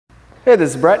Hey,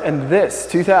 this is Brett, and this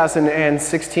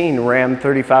 2016 Ram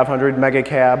 3500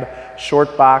 Megacab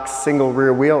Shortbox single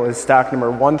rear wheel is stock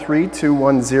number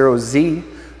 13210Z.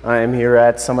 I am here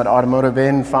at Summit Automotive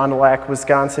in Fond du Lac,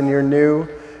 Wisconsin, your new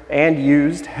and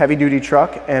used heavy-duty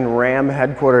truck and Ram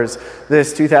headquarters.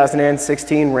 This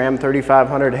 2016 Ram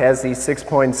 3500 has the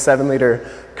 6.7-liter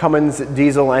Cummins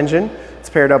diesel engine. It's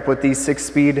paired up with the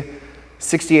 6-speed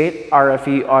 68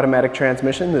 RFE automatic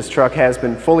transmission. This truck has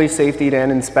been fully safetied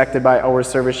and inspected by our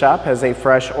service shop, has a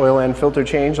fresh oil and filter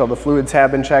change. All the fluids have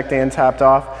been checked and topped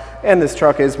off, and this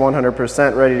truck is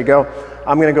 100% ready to go.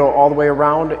 I'm going to go all the way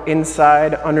around,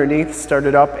 inside, underneath, start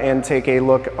it up, and take a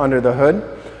look under the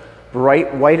hood.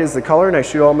 Bright white is the color, and I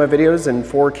shoot all my videos in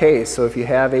 4K, so if you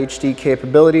have HD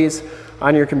capabilities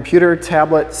on your computer,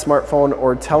 tablet, smartphone,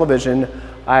 or television,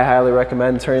 I highly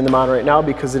recommend turning them on right now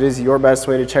because it is your best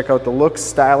way to check out the looks,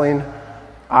 styling,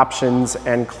 options,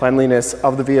 and cleanliness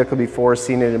of the vehicle before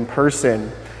seeing it in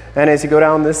person. And as you go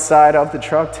down this side of the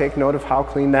truck, take note of how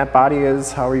clean that body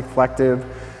is, how reflective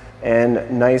and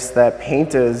nice that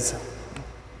paint is.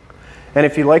 And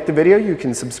if you like the video, you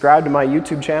can subscribe to my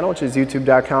YouTube channel, which is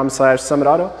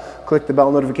youtube.com/SummitAuto. Click the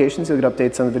bell notifications, you'll get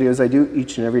updates on the videos I do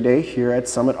each and every day here at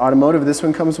Summit Automotive. This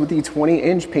one comes with the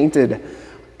 20-inch painted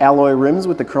alloy rims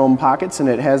with the chrome pockets, and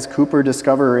it has Cooper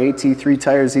Discoverer AT3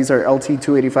 tires. These are LT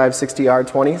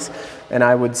 285/60R20s, and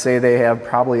I would say they have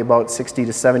probably about 60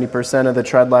 to 70% of the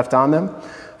tread left on them.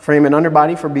 Frame and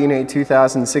underbody for being a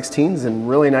 2016 is in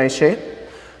really nice shape.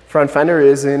 Front fender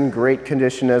is in great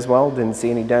condition as well. Didn't see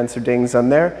any dents or dings on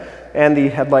there. And the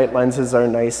headlight lenses are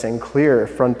nice and clear.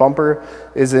 Front bumper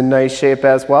is in nice shape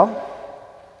as well.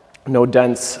 No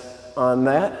dents on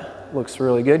that. Looks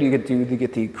really good. You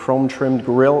get the chrome trimmed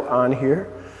grille on here,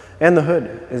 and the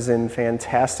hood is in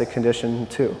fantastic condition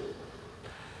too.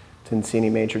 Didn't see any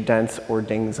major dents or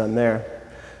dings on there.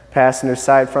 Passenger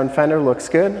side front fender looks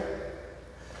good,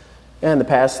 and the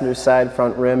passenger side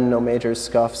front rim, no major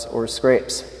scuffs or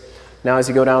scrapes. Now as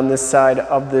you go down this side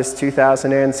of this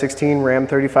 2016 Ram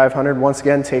 3500, once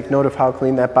again take note of how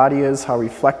clean that body is, how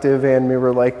reflective and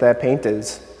mirror-like that paint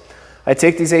is. I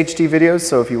take these HD videos,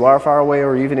 so if you are far away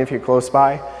or even if you're close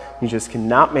by, you just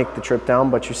cannot make the trip down,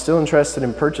 but you're still interested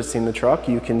in purchasing the truck,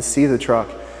 you can see the truck,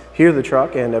 hear the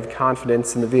truck, and have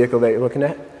confidence in the vehicle that you're looking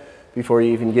at before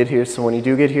you even get here. So when you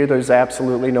do get here, there's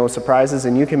absolutely no surprises,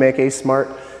 and you can make a smart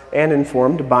and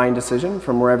informed buying decision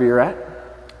from wherever you're at.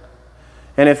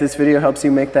 And if this video helps you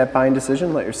make that buying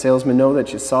decision, let your salesman know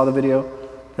that you saw the video,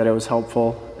 that it was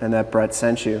helpful, and that Brett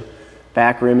sent you.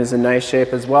 Back rim is in nice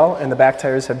shape as well, and the back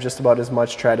tires have just about as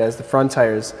much tread as the front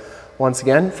tires. Once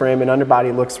again, frame and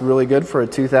underbody looks really good for a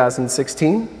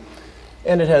 2016,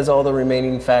 and it has all the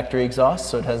remaining factory exhaust,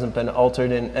 so it hasn't been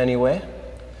altered in any way.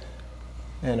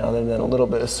 And other than a little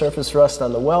bit of surface rust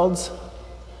on the welds,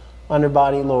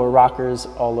 underbody, lower rockers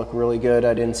all look really good.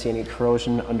 I didn't see any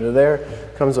corrosion under there.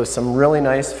 Comes with some really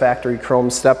nice factory chrome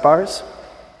step bars.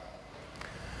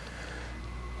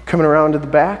 Coming around to the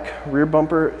back, rear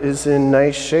bumper is in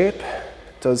nice shape.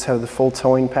 It does have the full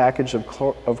towing package of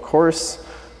course.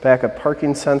 Backup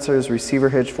parking sensors, receiver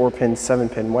hitch, 4-pin,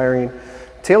 7-pin wiring.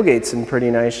 Tailgate's in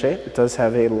pretty nice shape. It does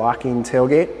have a locking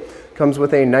tailgate. Comes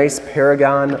with a nice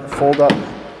Paragon fold-up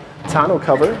tonneau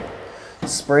cover,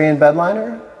 spray and bed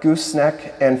liner,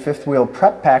 gooseneck and fifth wheel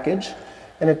prep package,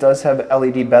 and it does have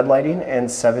LED bed lighting and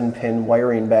 7-pin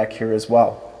wiring back here as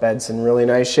well. Bed's in really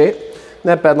nice shape. And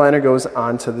that bed liner goes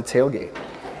onto the tailgate.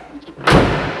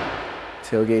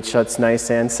 Tailgate shuts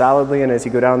nice and solidly, and as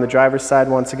you go down the driver's side,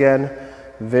 once again,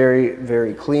 very,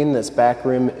 very clean. This back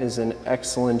rim is in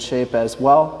excellent shape as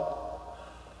well.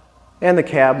 And the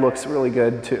cab looks really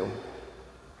good too.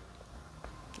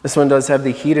 This one does have the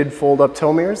heated fold-up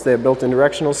tow mirrors. They have built-in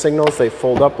directional signals. They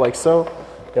fold up like so.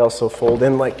 They also fold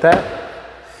in like that.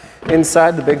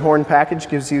 Inside, the Bighorn package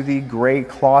gives you the gray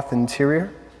cloth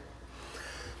interior.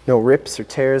 No rips or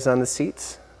tears on the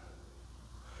seats.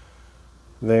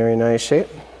 Very nice shape.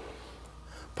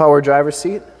 Power driver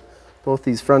seat. Both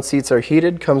these front seats are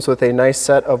heated. Comes with a nice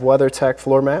set of WeatherTech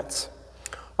floor mats.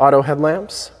 Auto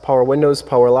headlamps, power windows,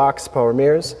 power locks, power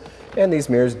mirrors. And these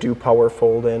mirrors do power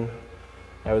fold in.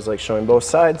 I always like showing both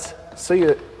sides so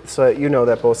that you know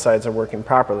that both sides are working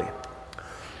properly.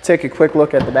 Take a quick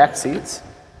look at the back seats.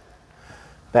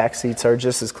 Back seats are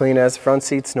just as clean as the front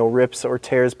seats, no rips or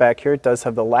tears back here. It does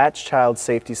have the Latch child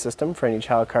safety system for any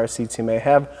child car seats you may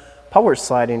have. Power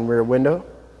sliding rear window.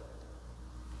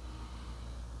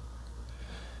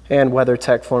 And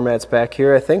WeatherTech floor mats back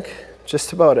here. I think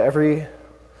just about every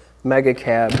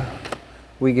Megacab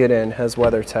we get in has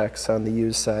WeatherTechs on the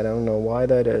used side. I don't know why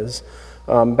that is.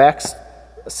 Back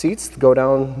seats go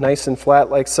down nice and flat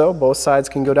like so. Both sides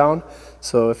can go down.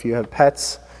 So if you have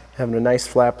pets, having a nice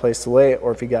flat place to lay,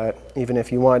 or if you got, even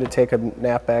if you wanted to take a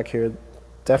nap back here,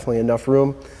 definitely enough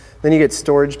room. Then you get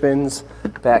storage bins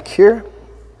back here,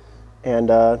 and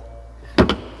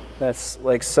that's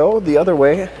like so. The other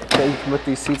way that you can put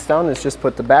these seats down is just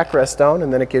put the backrest down,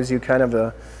 and then it gives you kind of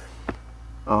a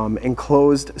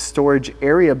enclosed storage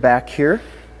area back here.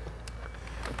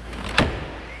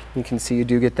 You can see you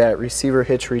do get that receiver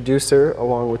hitch reducer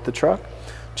along with the truck.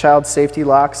 Child safety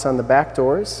locks on the back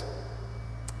doors.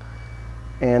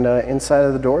 And inside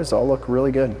of the doors all look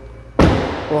really good.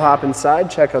 We'll hop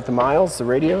inside, check out the miles, the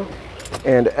radio,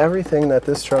 and everything that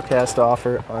this truck has to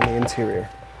offer on the interior.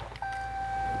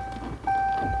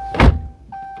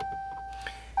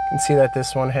 You can see that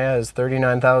this one has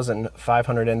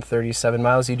 39,537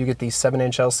 miles. You do get the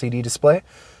 7-inch LCD display,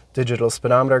 digital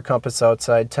speedometer, compass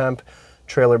outside temp,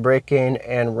 trailer brake gain,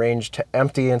 and range to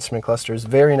empty. Instrument cluster is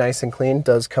very nice and clean.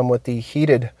 Does come with the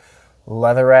heated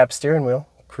leather wrap steering wheel,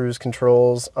 cruise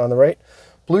controls on the right,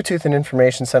 Bluetooth and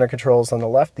information center controls on the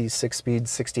left, the 6-speed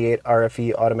 68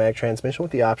 RFE automatic transmission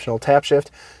with the optional tap shift.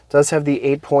 Does have the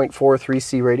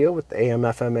 8.43C radio with the AM,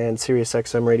 FM, and Sirius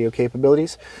XM radio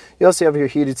capabilities. You also have your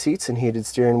heated seats and heated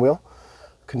steering wheel.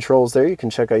 Controls there, you can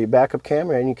check out your backup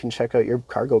camera and you can check out your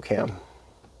cargo cam,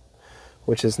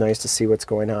 which is nice to see what's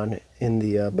going on in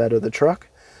the bed of the truck.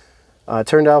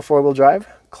 Turned out 4-wheel drive,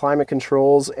 climate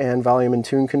controls and volume and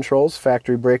tune controls,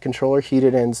 factory brake controller,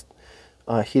 heated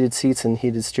seats and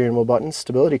heated steering wheel buttons,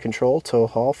 stability control, tow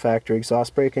haul, factory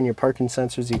exhaust brake, and your parking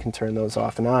sensors, you can turn those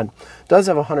off and on. Does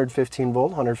have a 115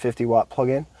 volt, 150 watt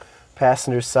plug-in.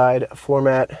 Passenger side floor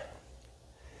mat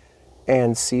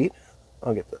and seat,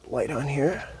 I'll get the light on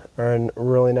here, are in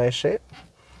really nice shape.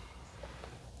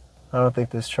 I don't think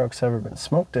this truck's ever been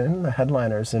smoked in. The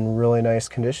headliner's in really nice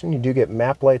condition. You do get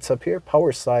map lights up here,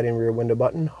 power sliding rear window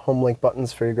button, Homelink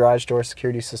buttons for your garage door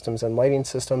security systems and lighting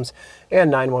systems,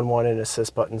 and 911 and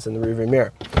assist buttons in the rearview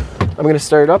mirror. I'm going to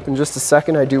start it up in just a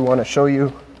second. I do want to show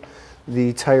you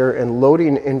the tire and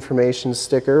loading information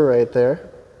sticker right there.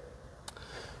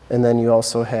 And then you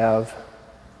also have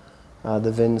the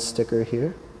VIN sticker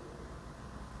here.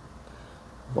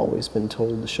 I've always been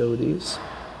told to show these.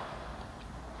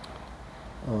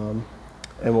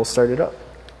 And we'll start it up.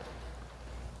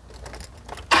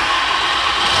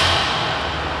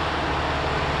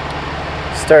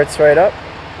 Starts right up,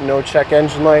 no check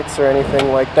engine lights or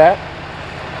anything like that.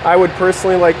 I would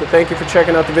personally like to thank you for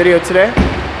checking out the video today,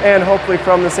 and hopefully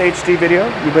from this HD video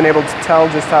you've been able to tell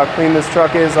just how clean this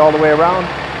truck is all the way around,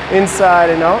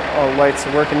 inside and out. All the lights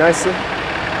are working nicely.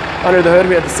 Under the hood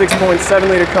we have the 6.7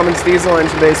 liter Cummins diesel,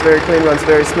 engine base very clean, runs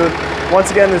very smooth. Once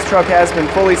again, this truck has been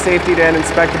fully safetied and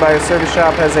inspected by a service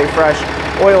shop, has a fresh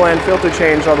oil and filter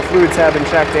change. All the fluids have been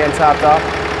checked and topped off,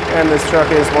 and this truck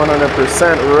is 100%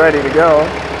 ready to go.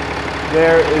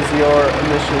 There is your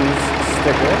emissions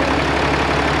sticker.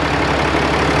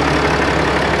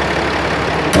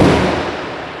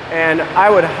 And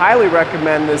I would highly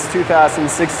recommend this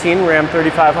 2016 Ram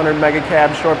 3500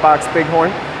 Megacab Shortbox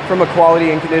Bighorn from a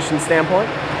quality and condition standpoint.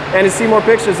 And to see more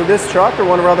pictures of this truck or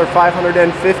one of our other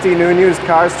 550 new and used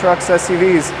cars, trucks,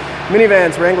 SUVs,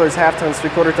 minivans, Wranglers, half tons,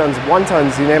 3/4 tons, 1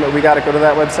 tons, you name it, we got it. Go to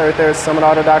that website right there,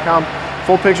 summitauto.com.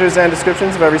 Full pictures and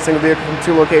descriptions of every single vehicle from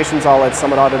 2 locations, all at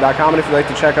summitauto.com. And if you'd like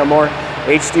to check out more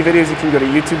HD videos, you can go to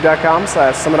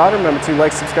youtube.com/summitauto. Remember to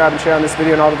like, subscribe, and share on this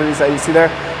video and all the videos that you see there.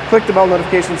 Click the bell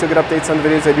notifications, you'll get updates on the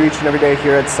videos I do each and every day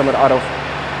here at Summit Auto.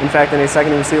 In fact, in a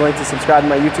second, you'll see a link to subscribe to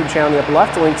my YouTube channel in the upper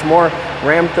left, a link to more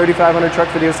Ram 3500 truck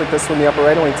videos like this one in the upper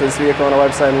right, a link to this vehicle on our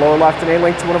website in the lower left, and a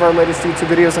link to one of our latest YouTube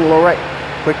videos in the lower right.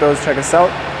 Click those, check us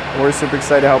out. We're super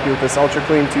excited to help you with this ultra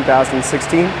clean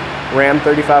 2016 Ram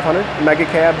 3500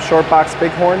 Megacab Shortbox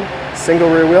Bighorn single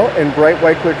rear wheel in bright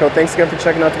white clear coat. Thanks again for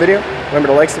checking out the video. Remember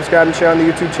to like, subscribe, and share on the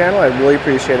YouTube channel. I really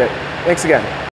appreciate it. Thanks again.